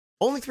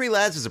Only Three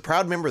Lads is a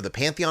proud member of the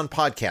Pantheon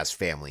podcast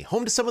family,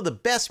 home to some of the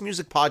best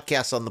music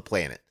podcasts on the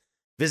planet.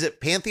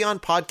 Visit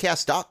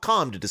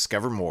pantheonpodcast.com to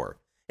discover more.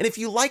 And if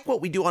you like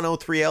what we do on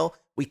O3L,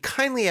 we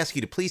kindly ask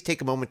you to please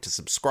take a moment to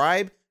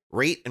subscribe,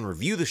 rate, and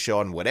review the show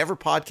on whatever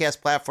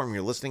podcast platform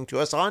you're listening to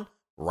us on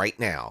right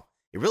now.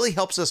 It really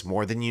helps us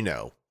more than you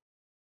know.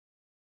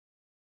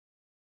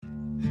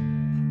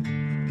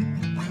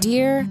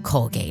 Dear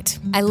Colgate,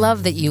 I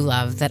love that you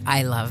love that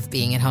I love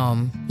being at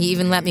home. You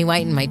even let me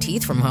whiten my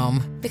teeth from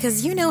home.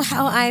 Because you know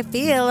how I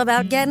feel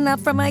about getting up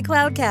from my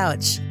cloud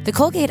couch. The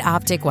Colgate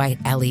Optic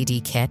White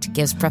LED Kit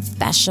gives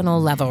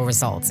professional-level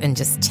results in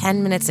just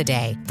 10 minutes a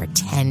day for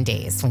 10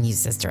 days when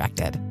used as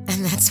directed.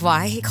 And that's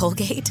why,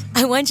 Colgate,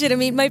 I want you to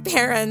meet my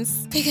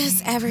parents.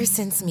 Because ever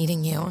since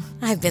meeting you,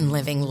 I've been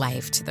living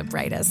life to the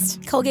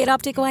brightest. Colgate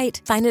Optic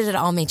White. Find it at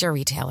all major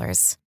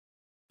retailers.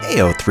 Hey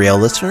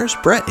O3L listeners,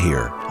 Brett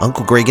here.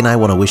 Uncle Greg and I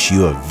want to wish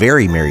you a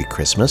very Merry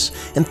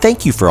Christmas and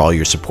thank you for all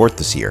your support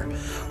this year.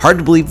 Hard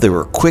to believe that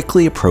we're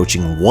quickly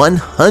approaching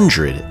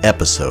 100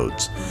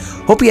 episodes.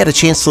 Hope you had a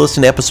chance to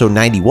listen to episode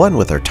 91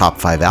 with our top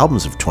 5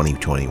 albums of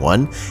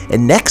 2021,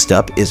 and next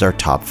up is our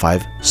top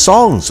 5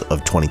 songs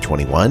of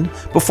 2021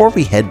 before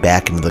we head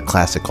back into the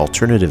classic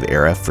alternative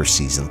era for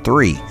season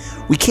 3.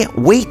 We can't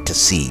wait to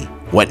see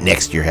what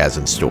next year has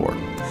in store.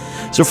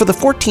 So for the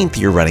 14th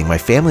year running, my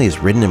family has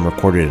written and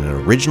recorded an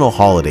original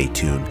holiday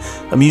tune,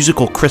 a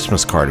musical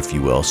Christmas card if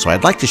you will, so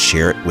I'd like to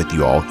share it with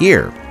you all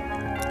here.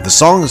 The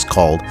song is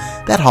called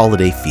That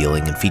Holiday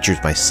Feeling and features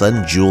my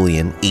son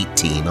Julian,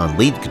 18, on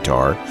lead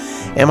guitar,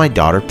 and my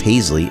daughter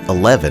Paisley,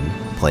 11,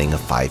 playing a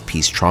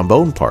 5-piece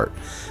trombone part.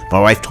 My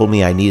wife told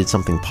me I needed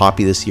something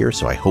poppy this year,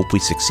 so I hope we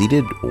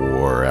succeeded,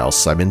 or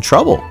else I'm in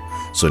trouble.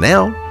 So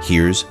now,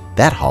 here's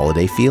That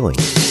Holiday Feeling.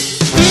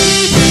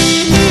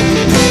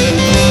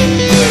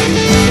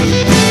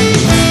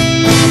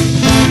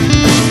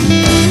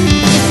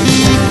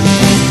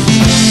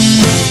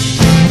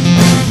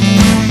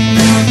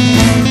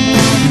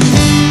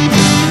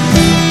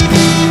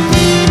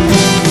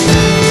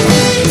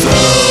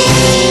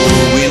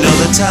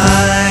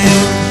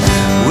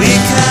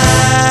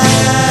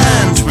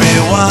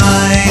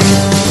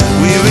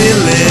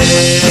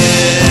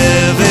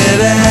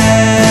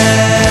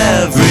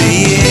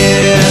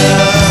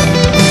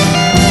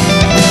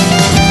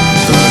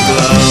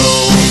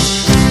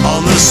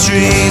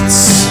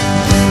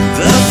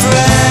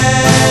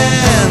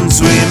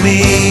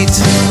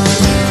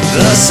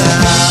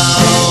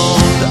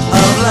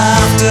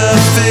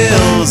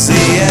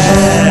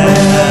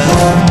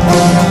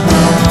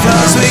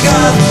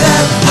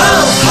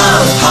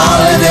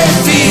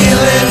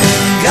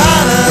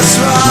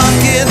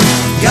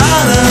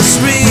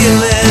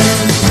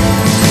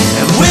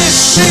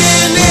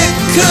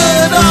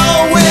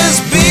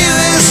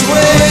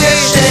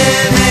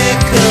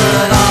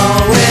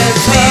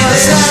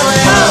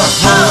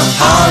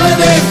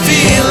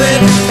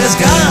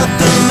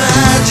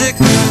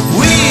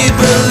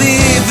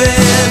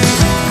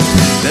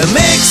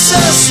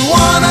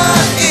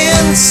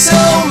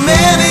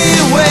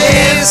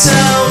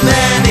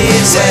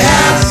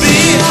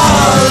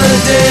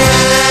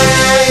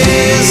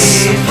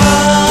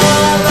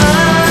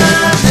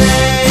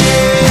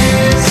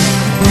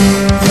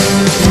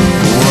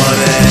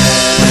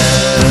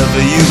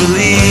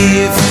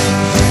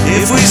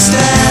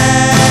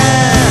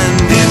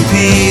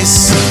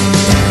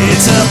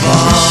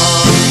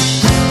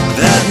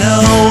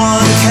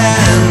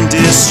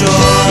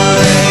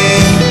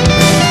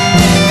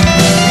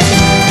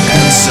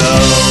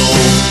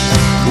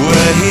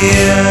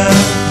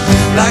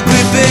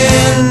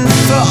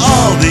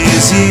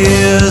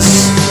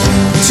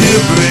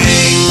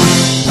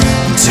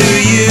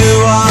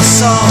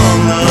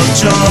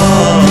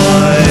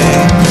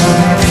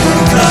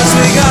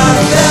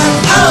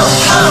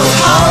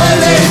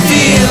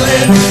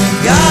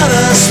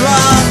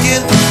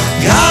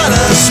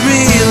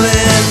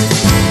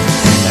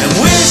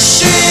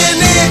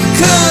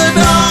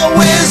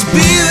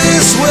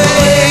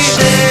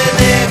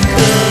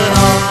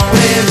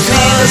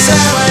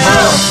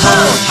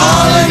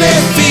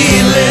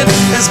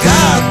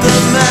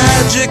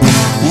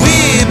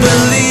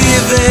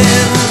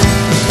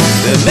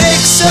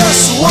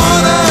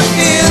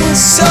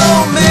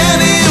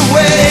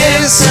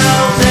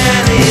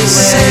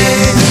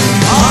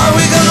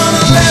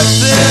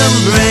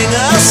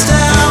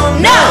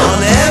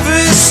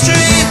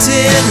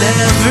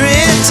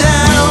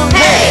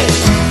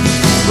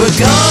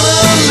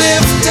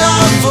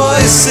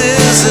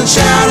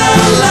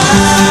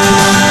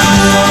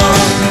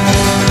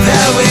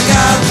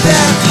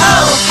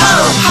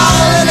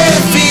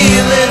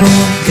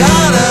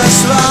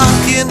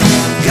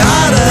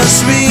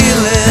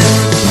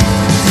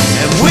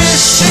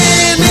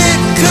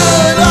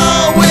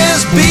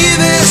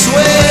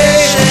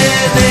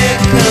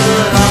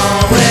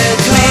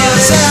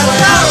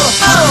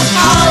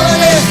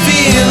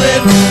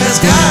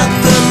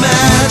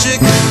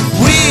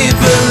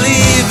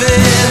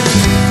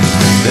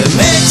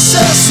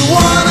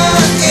 Wanna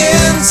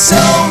in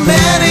so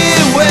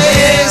many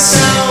ways,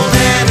 so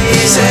many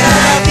ways.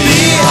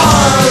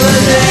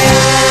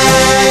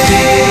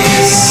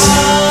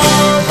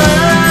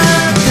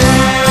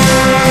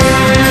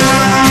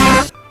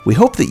 We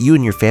hope that you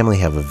and your family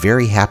have a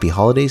very happy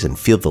holidays and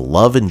feel the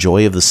love and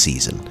joy of the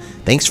season.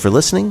 Thanks for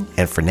listening,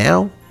 and for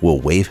now,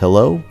 we'll wave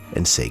hello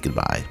and say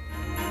goodbye.